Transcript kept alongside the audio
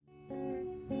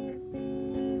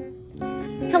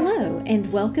Hello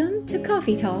and welcome to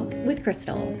Coffee Talk with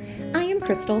Crystal. I am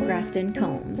Crystal Grafton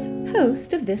Combs,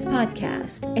 host of this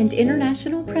podcast and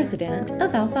international president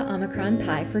of Alpha Omicron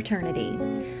Pi Fraternity.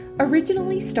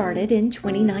 Originally started in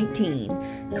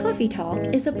 2019, Coffee Talk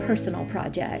is a personal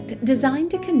project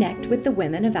designed to connect with the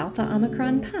women of Alpha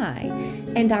Omicron Pi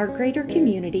and our greater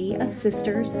community of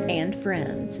sisters and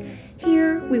friends.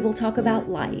 Here we will talk about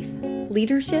life,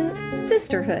 leadership,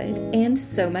 sisterhood, and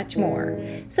so much more.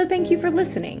 So thank you for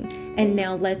listening. And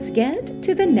now let's get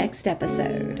to the next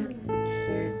episode.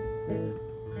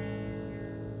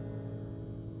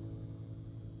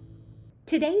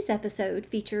 Today's episode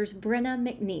features Brenna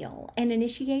McNeil, an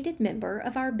initiated member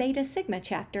of our Beta Sigma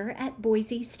chapter at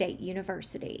Boise State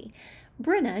University.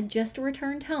 Brenna just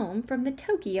returned home from the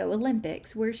Tokyo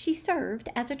Olympics where she served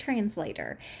as a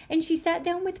translator, and she sat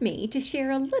down with me to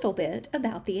share a little bit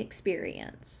about the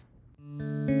experience.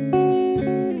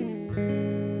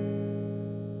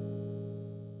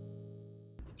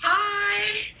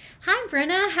 Hi,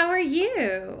 Brenna. How are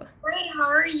you? Good. How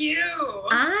are you?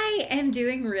 I am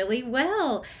doing really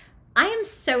well. I am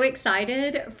so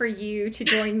excited for you to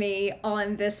join me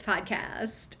on this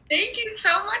podcast. Thank you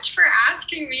so much for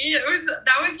asking me. I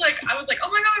was like,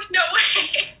 oh my gosh, no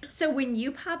way. So when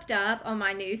you popped up on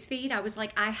my newsfeed, I was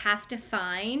like, I have to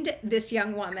find this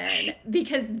young woman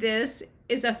because this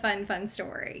is a fun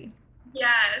story.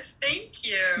 Yes, thank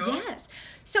you. Yes.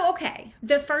 So, okay,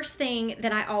 the first thing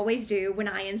that I always do when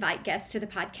I invite guests to the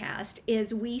podcast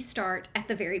is we start at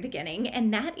the very beginning,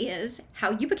 and that is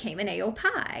how you became an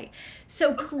AOPI.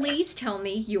 So please tell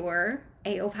me your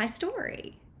AOPI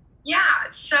story. Yeah,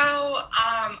 so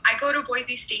I go to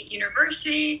Boise State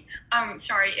University.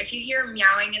 Sorry, if you hear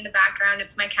meowing in the background,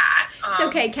 it's my cat. It's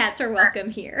okay, cats are welcome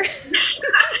here.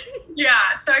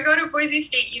 Yeah, so I go to Boise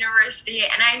State University,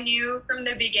 and I knew from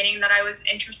the beginning that I was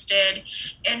interested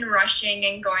in rushing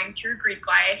and going through Greek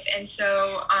life. And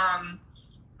so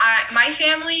my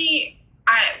family,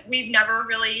 we've never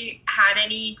really had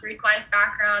any Greek life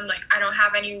background. Like, I don't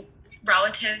have any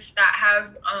relatives that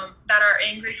have that are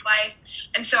in Greek life,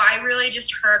 and so I really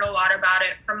just heard a lot about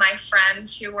it from my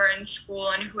friends who were in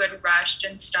school and who had rushed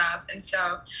and stuff. And so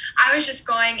I was just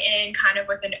going in kind of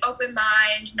with an open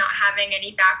mind, not having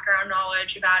any background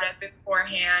knowledge about it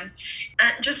beforehand,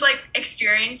 and just like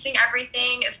experiencing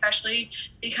everything, especially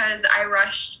because I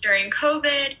rushed during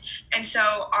COVID, and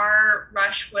so our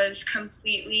rush was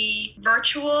completely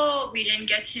virtual. We didn't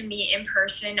get to meet in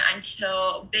person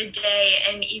until bid day,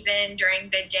 and even during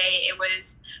bid day, it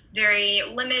was very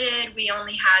limited. We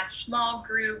only had small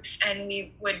groups, and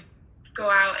we would go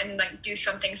out and like do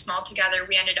something small together.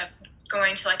 We ended up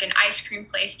going to like an ice cream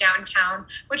place downtown,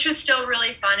 which was still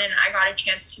really fun, and I got a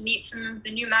chance to meet some of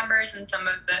the new members and some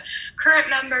of the current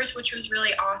members, which was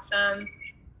really awesome.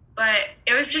 But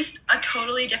it was just a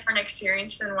totally different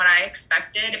experience than what I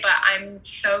expected. But I'm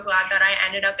so glad that I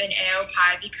ended up in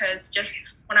AOPI, because just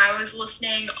when I was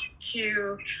listening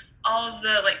to all of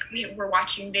the, like, we were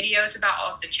watching videos about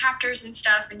all of the chapters and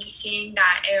stuff, and just seeing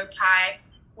that AOPI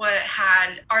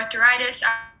had arthritis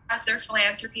as their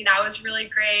philanthropy, that was really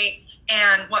great.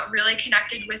 And what really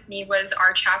connected with me was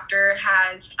our chapter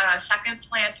has a second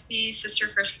philanthropy,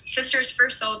 Sisters for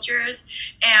Soldiers,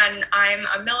 and I'm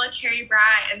a military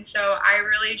brat, and so I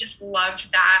really just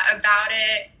loved that about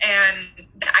it, and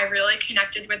I really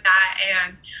connected with that.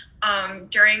 And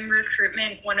during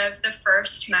recruitment, one of the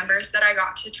first members that I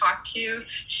got to talk to,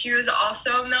 she was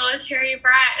also a military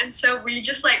brat, and so we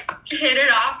just like hit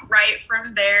it off right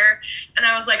from there. And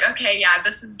I was like, okay, yeah,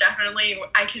 this is definitely,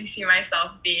 I can see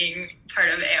myself being part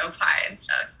of AOPI and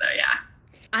stuff. So yeah.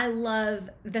 I love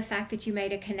the fact that you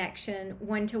made a connection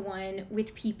one-to-one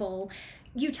with people.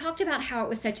 You talked about how it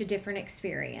was such a different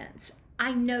experience.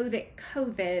 I know that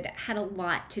COVID had a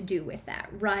lot to do with that,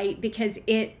 right? Because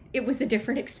it was a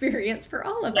different experience for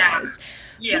all of us.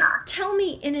 Yeah. But tell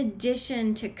me, in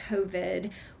addition to COVID,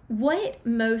 what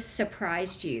most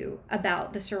surprised you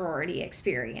about the sorority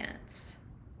experience?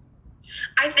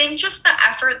 I think just the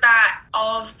effort that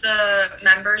all of the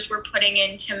members were putting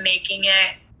into making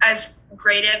it as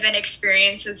great of an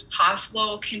experience as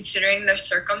possible, considering the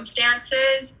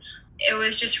circumstances. It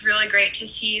was just really great to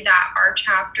see that our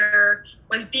chapter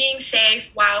was being safe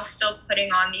while still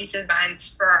putting on these events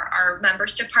for our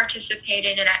members to participate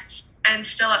in and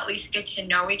still at least get to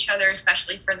know each other,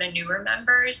 especially for the newer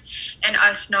members, and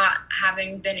us not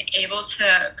having been able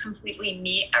to completely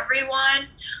meet everyone.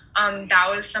 That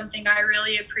was something I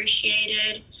really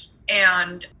appreciated,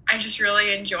 and I just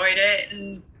really enjoyed it.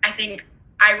 And I think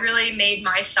I really made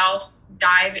myself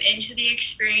dive into the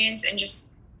experience and just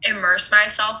immerse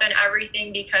myself in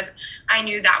everything, because I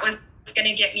knew that was it's going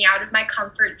to get me out of my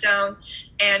comfort zone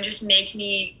and just make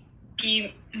me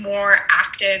be more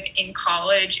active in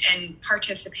college and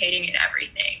participating in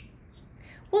everything.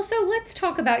 Well, so let's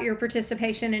talk about your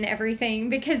participation in everything,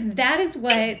 because that is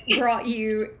what brought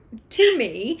you to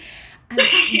me.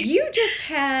 You just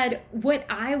had what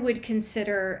I would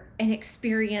consider an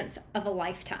experience of a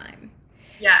lifetime.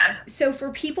 Yeah. So for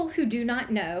people who do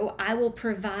not know, I will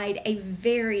provide a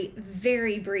very,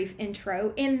 very brief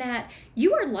intro in that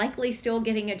you are likely still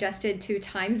getting adjusted to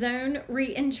time zone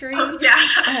re-entry. Oh,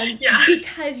 yeah. Yeah.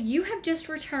 Because you have just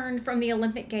returned from the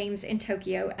Olympic Games in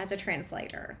Tokyo as a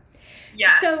translator.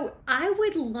 Yeah. So I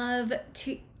would love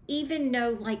to even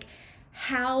know like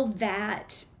how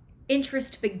that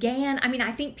interest began. I mean,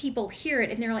 I think people hear it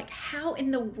and they're like, how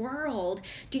in the world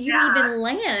do you even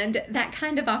land that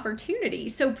kind of opportunity?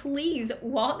 So please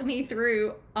walk me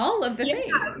through all of the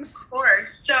things. Of course.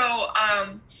 So,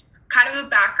 kind of a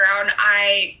background,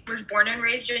 I was born and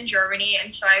raised in Germany,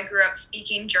 and so I grew up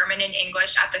speaking German and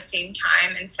English at the same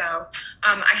time. And so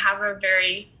I have a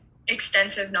very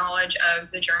extensive knowledge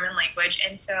of the German language.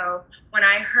 And so when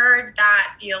I heard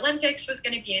that the Olympics was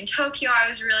going to be in Tokyo, I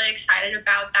was really excited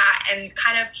about that. And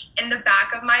kind of in the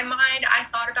back of my mind, I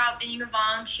thought about being a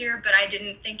volunteer, but I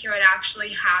didn't think it would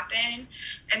actually happen.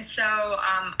 And so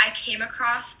I came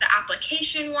across the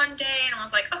application one day and I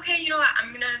was like, okay, you know what? I'm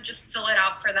going to just fill it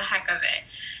out for the heck of it.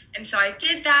 And so I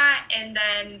did that, and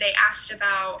then they asked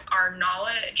about our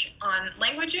knowledge on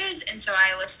languages, and so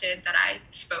I listed that I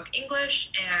spoke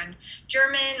English and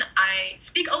German. I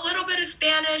speak a little bit of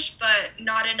Spanish, but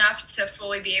not enough to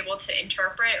fully be able to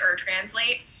interpret or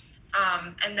translate,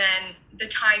 and then the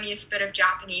tiniest bit of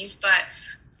Japanese.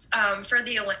 But for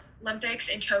the Olympics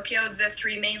in Tokyo, the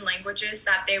three main languages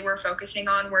that they were focusing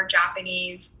on were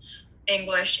Japanese,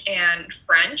 English, and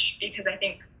French, because I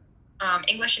think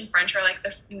English and French are like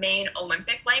the main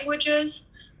Olympic languages,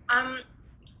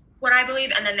 what I believe,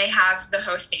 and then they have the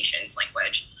host nation's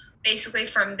language. Basically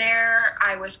from there,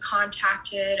 I was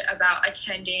contacted about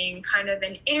attending kind of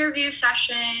an interview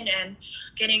session and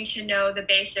getting to know the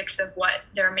basics of what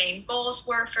their main goals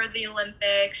were for the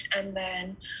Olympics. And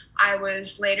then I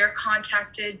was later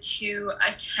contacted to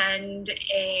attend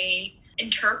a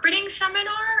interpreting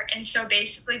seminar. And so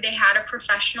basically they had a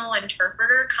professional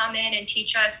interpreter come in and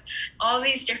teach us all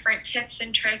these different tips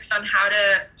and tricks on how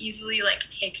to easily like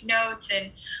take notes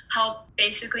and help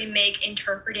basically make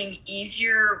interpreting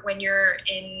easier when you're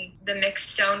in the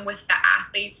mixed zone with the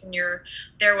athletes and you're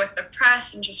there with the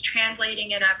press and just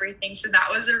translating and everything. So that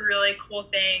was a really cool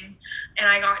thing. And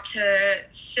I got to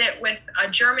sit with a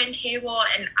German table,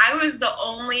 and I was the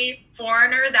only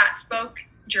foreigner that spoke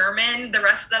German. The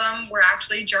rest of them were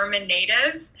actually German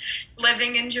natives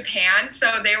living in Japan.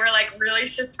 So they were like really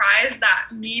surprised that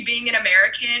me being an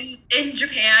American in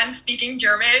Japan speaking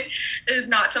German is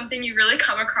not something you really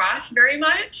come across very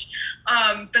much.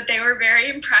 But they were very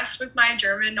impressed with my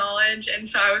German knowledge. And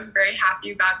so I was very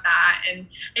happy about that. And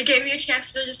it gave me a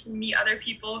chance to just meet other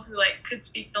people who like could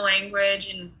speak the language,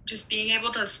 and just being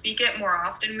able to speak it more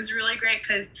often was really great,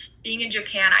 because being in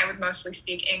Japan, I would mostly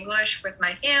speak English with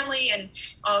my family and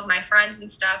all of my friends and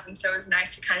stuff. And so it was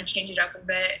nice to kind of change it up a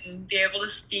bit and be able to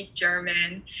speak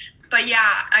German. But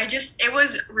yeah, it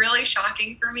was really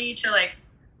shocking for me to like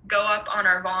go up on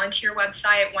our volunteer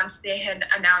website once they had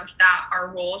announced that our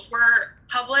roles were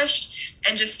published,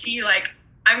 and just see like,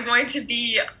 I'm going to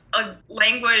be a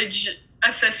language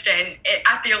assistant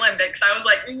at the Olympics. I was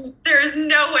like, there is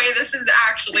no way this is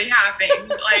actually happening.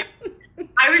 Like,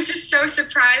 I was just so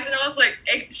surprised, and I was like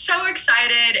so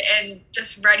excited and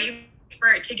just ready for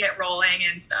it to get rolling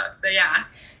and stuff. So yeah.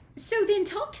 So then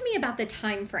talk to me about the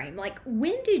time frame. Like,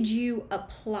 when did you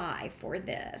apply for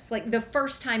this? Like the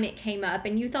first time it came up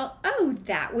and you thought, oh,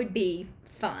 that would be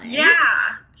fun. Yeah.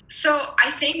 So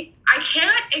I think, I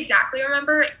can't exactly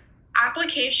remember.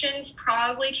 Applications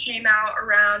probably came out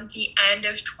around the end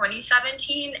of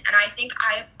 2017. And I think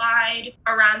I applied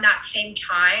around that same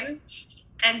time.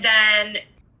 And then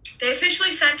they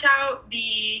officially sent out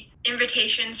the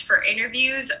invitations for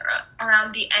interviews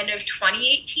around the end of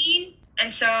 2018.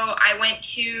 And so I went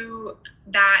to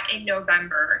that in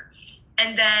November.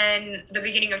 And then the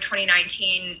beginning of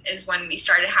 2019 is when we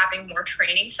started having more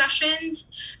training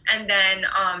sessions. And then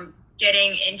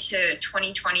getting into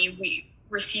 2020, we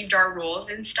received our roles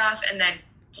and stuff. And then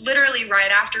literally right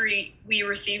after we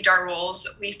received our roles,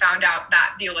 we found out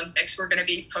that the Olympics were going to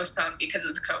be postponed because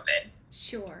of COVID.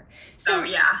 Sure. So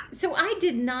yeah. So I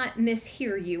did not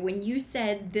mishear you when you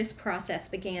said this process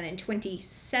began in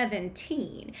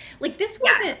 2017. Like this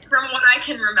wasn't... From what I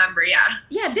can remember, yeah.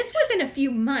 Yeah, this wasn't a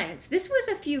few months. This was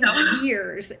a few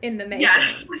years in the making.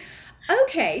 Yes.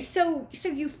 Okay, so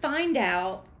you find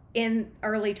out in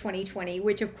early 2020,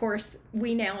 which of course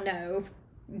we now know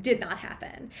did not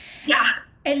happen. Yeah.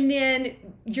 And then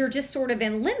you're just sort of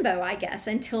in limbo, I guess,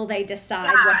 until they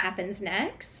decide what happens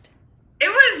next.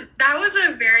 That was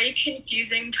a very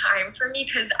confusing time for me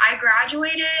because I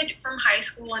graduated from high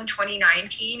school in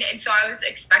 2019. And so I was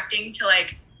expecting to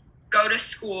like go to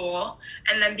school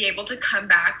and then be able to come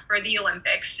back for the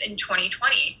Olympics in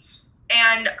 2020.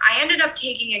 And I ended up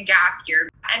taking a gap year.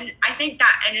 And I think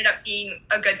that ended up being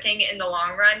a good thing in the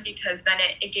long run because then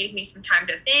it gave me some time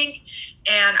to think.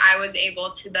 And I was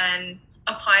able to then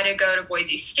apply to go to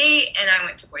Boise State. And I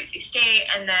went to Boise State.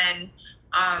 And then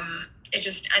it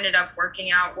just ended up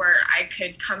working out where I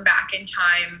could come back in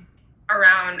time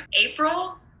around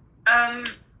April of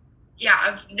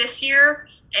this year.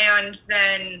 And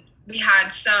then we had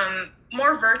some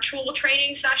more virtual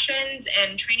training sessions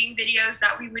and training videos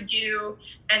that we would do.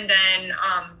 And then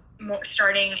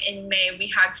starting in May, we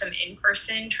had some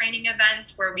in-person training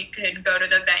events where we could go to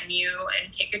the venue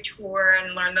and take a tour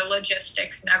and learn the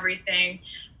logistics and everything.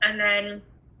 And then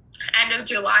end of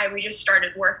July, we just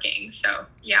started working. So,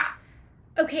 yeah.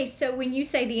 Okay, so when you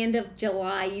say the end of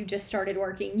July, you just started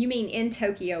working, you mean in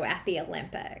Tokyo at the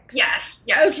Olympics? Yes.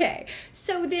 Okay,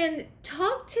 so then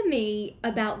talk to me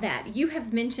about that. You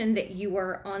have mentioned that you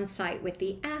were on site with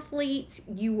the athletes,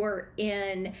 you were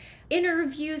in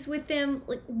interviews with them.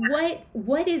 Like,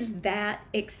 what is that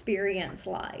experience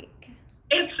like?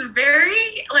 It's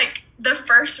very, like, the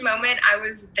first moment I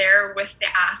was there with the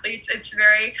athletes, it's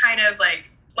very kind of like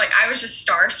I was just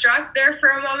starstruck there for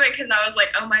a moment because I was like,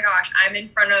 oh my gosh, I'm in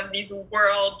front of these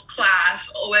world-class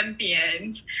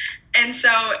Olympians. And so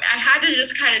I had to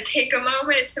just kind of take a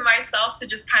moment to myself to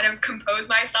just kind of compose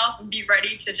myself and be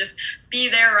ready to just be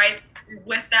there right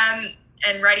with them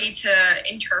and ready to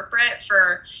interpret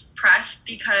for press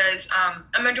because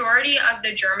a majority of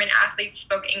the German athletes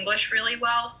spoke English really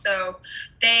well. So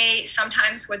they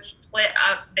sometimes would split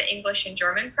up the English and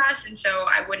German press. And so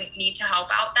I wouldn't need to help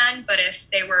out then. But if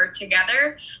they were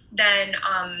together, then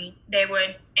they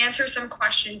would answer some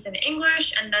questions in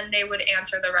English and then they would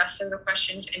answer the rest of the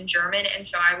questions in German. And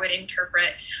so I would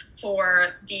interpret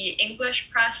for the English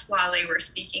press while they were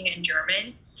speaking in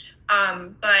German.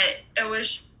 But it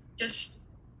was just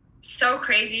so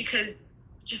crazy because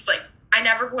just like I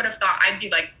never would have thought I'd be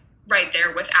like right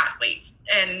there with athletes,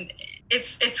 and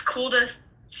it's cool to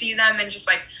see them and just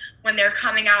like when they're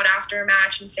coming out after a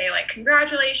match and say like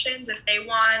congratulations if they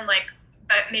won, like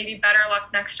but maybe better luck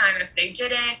next time if they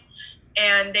didn't.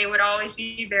 And they would always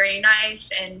be very nice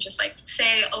and just like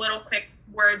say a little quick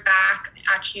word back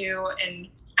at you. And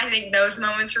I think those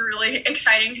moments were really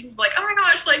exciting because it's like, oh my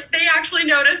gosh, like they actually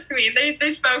noticed me.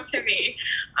 They spoke to me.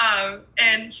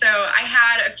 And so I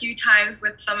had a few times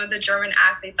with some of the German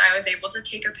athletes, I was able to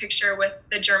take a picture with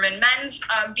the German men's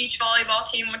beach volleyball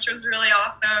team, which was really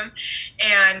awesome.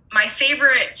 And my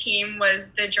favorite team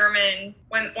was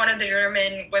one of the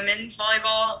German women's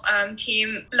volleyball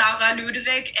team, Laura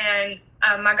Ludwig and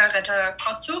Margareta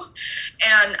Kotuch.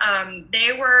 And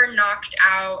they were knocked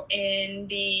out in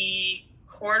the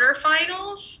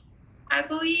quarterfinals, I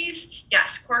believe.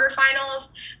 Yes, quarterfinals.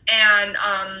 And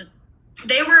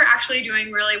they were actually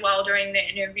doing really well during the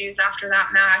interviews after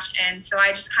that match. And so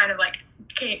I just kind of like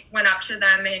went up to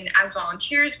them, and as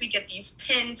volunteers, we get these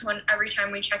pins every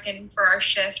time we check in for our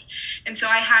shift. And so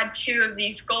I had 2 of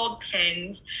these gold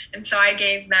pins. And so I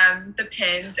gave them the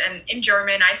pins. And in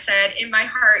German, I said, in my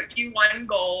heart, you won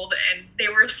gold. And they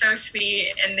were so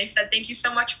sweet. And they said, thank you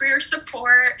so much for your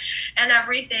support and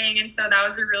everything. And so that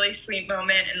was a really sweet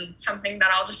moment and something that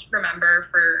I'll just remember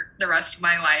for the rest of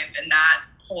my life and that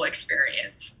whole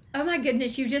experience. Oh my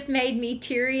goodness, you just made me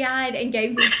teary-eyed and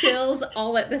gave me chills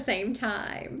all at the same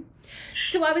time.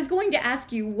 So I was going to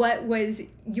ask you, what was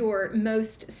your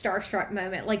most starstruck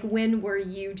moment? Like, when were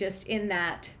you just in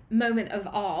that moment of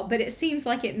awe? But it seems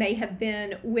like it may have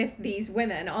been with these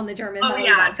women on the German volleyball team.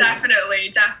 Yeah,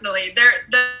 definitely.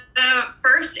 The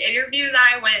first interview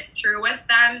that I went through with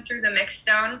them through the mixed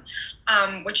zone,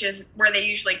 which is where they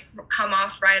usually come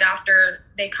off right after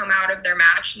they come out of their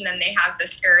match, and then they have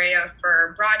this area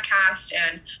for broadcast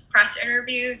and press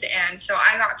interviews. And so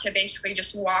I got to basically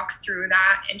just walk through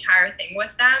that entire thing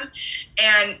with them.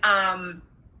 And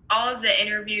all of the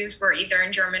interviews were either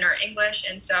in German or English.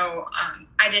 And so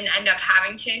I didn't end up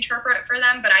having to interpret for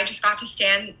them, but I just got to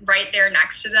stand right there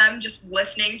next to them, just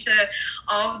listening to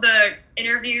all of the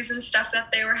interviews and stuff that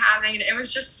they were having. And it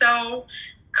was just so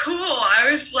cool. I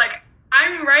was just like,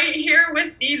 I'm right here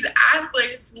with these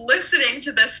athletes listening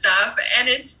to this stuff. And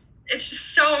it's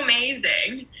just so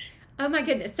amazing. Oh my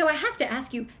goodness. So I have to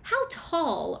ask you, how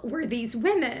tall were these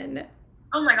women?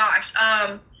 Oh my gosh.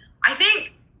 I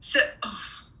think so. Oh,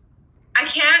 I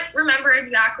can't remember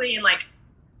exactly in like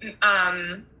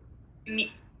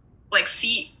me, like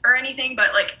feet or anything,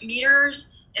 but like meters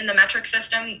in the metric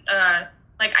system.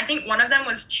 Like I think one of them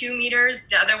was 2 meters,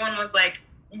 the other one was like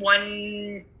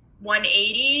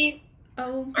 180.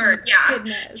 Oh, Or yeah.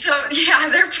 goodness. So yeah,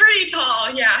 they're pretty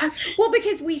tall. Yeah. Well,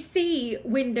 because we see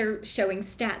when they're showing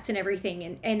stats and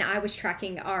everything, and I was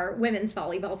tracking our women's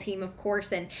volleyball team, of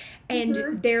course, and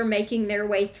they're making their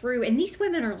way through, and these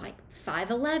women are like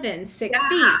 5'11", 6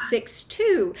 feet,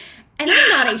 6'2", and I'm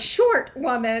not a short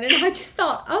woman, and I just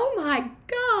thought, oh my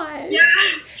gosh.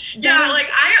 Yeah, like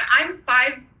I'm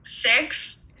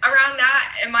 5'6", around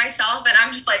that, and myself, and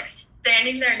I'm just like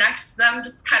standing there next to them,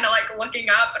 just kind of like looking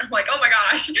up, and I'm like, oh my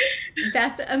gosh.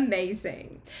 That's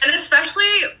amazing. And especially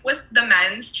with the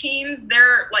men's teams,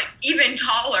 they're like even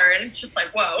taller, and it's just like,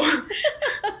 whoa.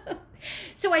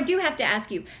 So I do have to ask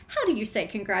you, how do you say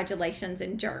congratulations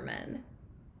in German?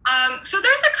 So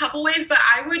there's a couple ways, but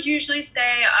I would usually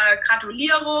say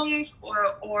Gratulierungs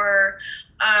or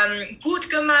gut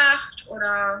gemacht,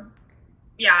 or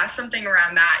yeah, something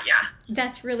around that, yeah.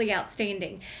 That's really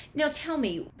outstanding. Now tell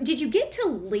me, did you get to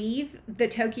leave the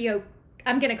Tokyo,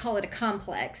 I'm going to call it a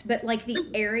complex, but like the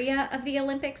area of the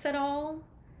Olympics at all?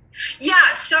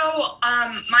 Yeah, so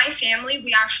my family,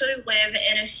 we actually live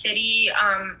in a city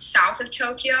south of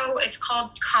Tokyo. It's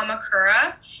called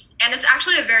Kamakura, and it's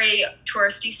actually a very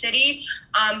touristy city,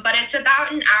 but it's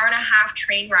about an hour and a half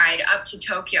train ride up to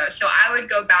Tokyo. So I would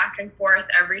go back and forth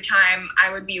every time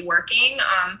I would be working,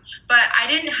 but I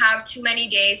didn't have too many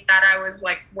days that I was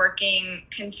like working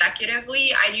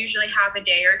consecutively. I'd usually have a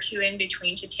day or two in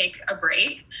between to take a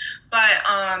break, but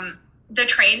the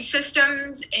train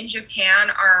systems in Japan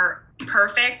are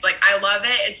perfect. Like, I love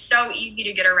it. It's so easy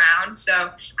to get around.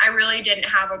 So I really didn't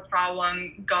have a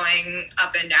problem going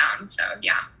up and down. So,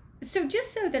 yeah. So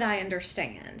just so that I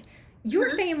understand, your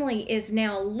family is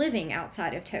now living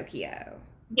outside of Tokyo.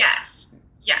 Yes.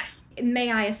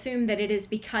 May I assume that it is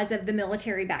because of the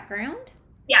military background?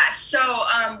 Yeah. So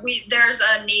there's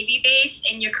a Navy base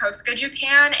in Yokosuka,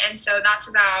 Japan. And so that's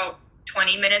about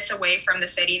 20 minutes away from the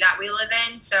city that we live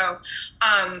in. So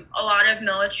a lot of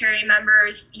military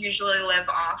members usually live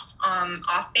off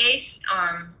base,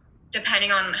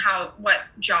 depending on what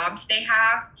jobs they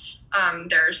have.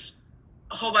 There's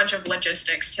a whole bunch of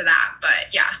logistics to that,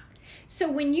 but yeah. So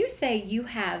when you say you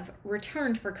have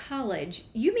returned for college,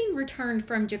 you mean returned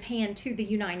from Japan to the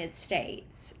United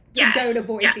States to go to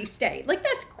Boise State? Like,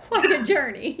 that's quite a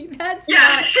journey. That's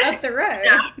not up the road.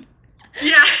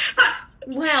 Yeah.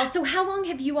 Wow. So how long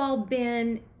have you all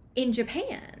been in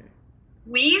Japan?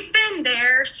 We've been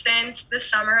there since the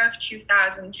summer of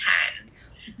 2010.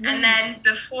 And then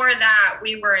before that,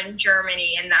 we were in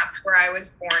Germany, and that's where I was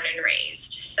born and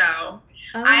raised. So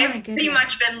I've pretty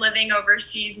much been living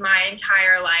overseas my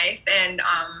entire life. And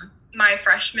my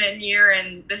freshman year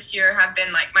and this year have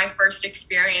been like my first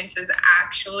experiences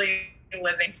actually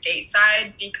living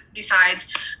stateside, besides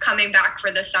coming back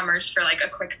for the summers for like a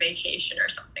quick vacation or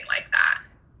something like that.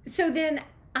 So then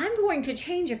I'm going to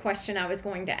change a question I was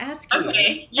going to ask you.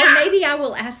 Okay, yeah. Or maybe I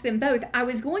will ask them both. I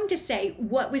was going to say,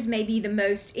 what was maybe the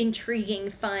most intriguing,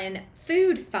 fun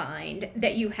food find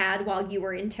that you had while you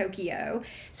were in Tokyo?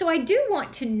 So I do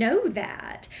want to know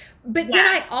that. But then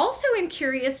I also am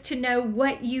curious to know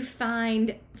what you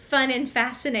find fun and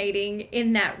fascinating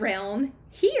in that realm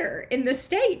here in the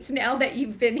States now that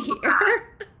you've been here.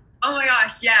 Oh my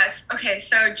gosh, yes. Okay,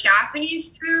 so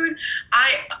Japanese food,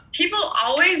 people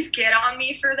always get on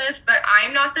me for this, but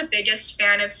I'm not the biggest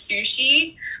fan of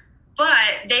sushi.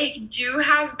 But they do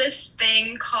have this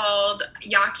thing called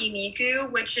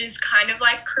yakiniku, which is kind of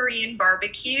like Korean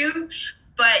barbecue.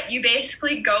 But you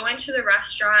basically go into the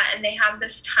restaurant and they have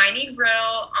this tiny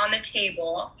grill on the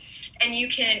table. And you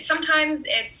can, sometimes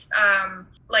it's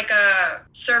like a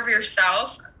serve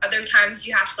yourself. Other times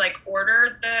you have to like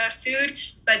order the food.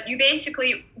 But you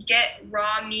basically get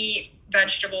raw meat,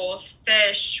 vegetables,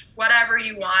 fish, whatever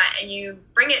you want, and you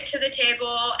bring it to the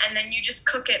table, and then you just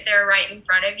cook it there right in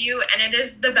front of you, and it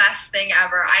is the best thing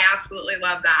ever. I absolutely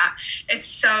love that. It's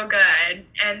so good.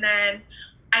 And then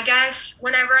I guess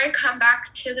whenever I come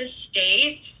back to the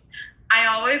States, I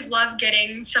always love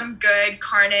getting some good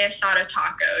carne asada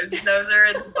tacos. Those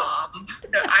are the bomb.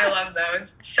 I love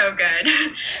those. So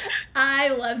good. I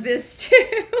love this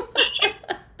too.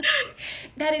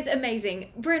 That is amazing.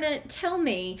 Brenna, tell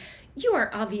me, you are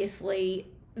obviously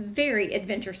very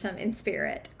adventuresome in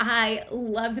spirit. I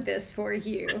love this for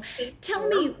you. Tell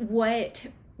me, what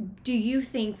do you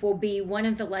think will be one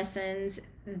of the lessons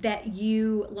that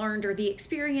you learned or the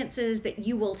experiences that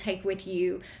you will take with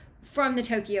you from the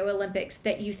Tokyo Olympics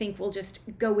that you think will just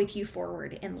go with you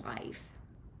forward in life?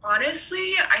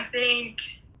 Honestly, I think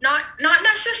not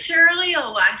necessarily a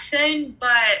lesson,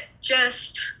 but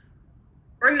just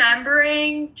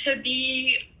remembering to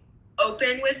be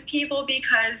open with people,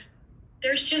 because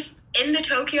there's just, in the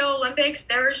Tokyo Olympics,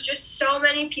 there was just so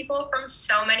many people from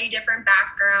so many different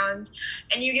backgrounds,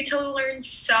 and you get to learn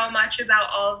so much about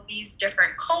all of these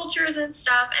different cultures and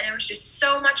stuff, and it was just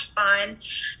so much fun.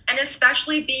 And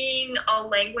especially being a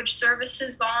language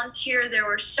services volunteer, there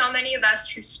were so many of us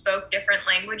who spoke different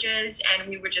languages, and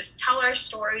we would just tell our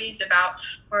stories about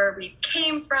where we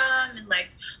came from and like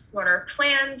what our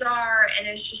plans are, and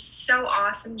it's just so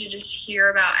awesome to just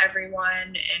hear about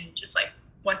everyone and just like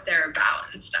what they're about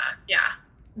and stuff. Yeah.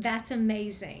 That's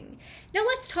amazing. Now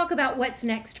let's talk about what's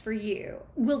next for you.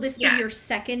 Will this be your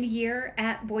second year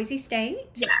at Boise State?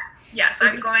 Yes.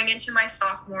 I'm going into my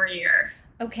sophomore year.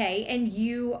 Okay, and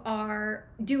you are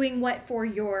doing what for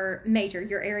your major,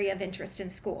 your area of interest in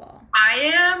school? I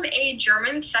am a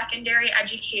German secondary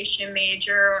education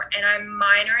major, and I'm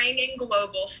minoring in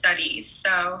global studies.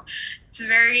 So it's a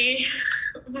very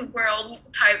world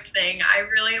type thing. I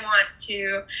really want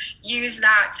to use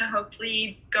that to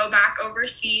hopefully go back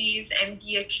overseas and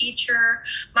be a teacher.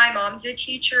 My mom's a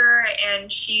teacher,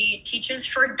 and she teaches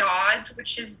for DODS,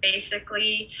 which is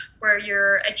basically where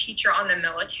you're a teacher on the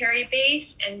military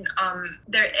base. And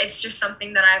it's just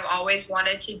something that I've always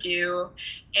wanted to do.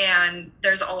 And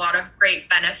there's a lot of great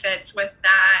benefits with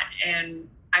that. And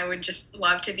I would just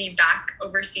love to be back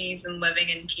overseas and living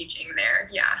and teaching there.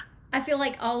 Yeah. I feel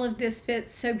like all of this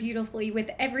fits so beautifully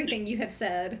with everything you have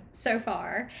said so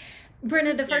far.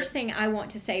 Brenna, the first thing I want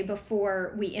to say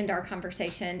before we end our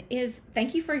conversation is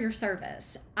thank you for your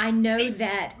service. I know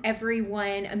that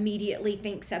everyone immediately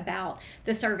thinks about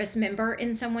the service member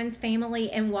in someone's family,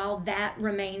 and while that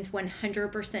remains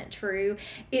 100% true,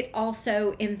 it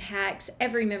also impacts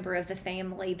every member of the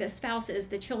family, the spouses,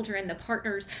 the children, the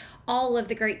partners, all of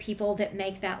the great people that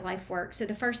make that life work. So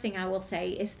the first thing I will say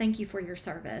is thank you for your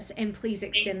service, and please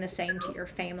extend the same to your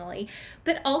family.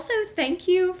 But also thank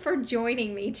you for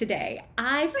joining me today.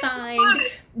 I find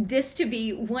this to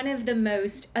be one of the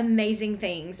most amazing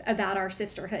things about our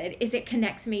sisterhood is it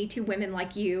connects me to women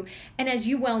like you. And as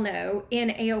you well know,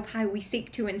 in AOPI, we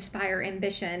seek to inspire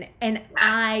ambition. And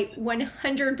I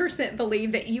 100%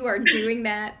 believe that you are doing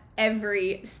that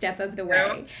every step of the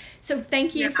way. So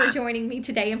thank you for joining me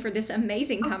today and for this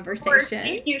amazing conversation.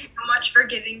 Thank you so much for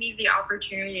giving me the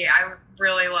opportunity. I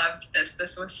really loved this.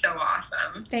 This was so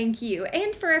awesome. Thank you.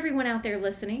 And for everyone out there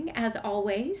listening, as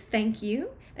always, thank you.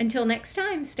 Until next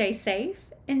time, stay safe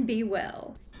and be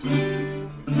well.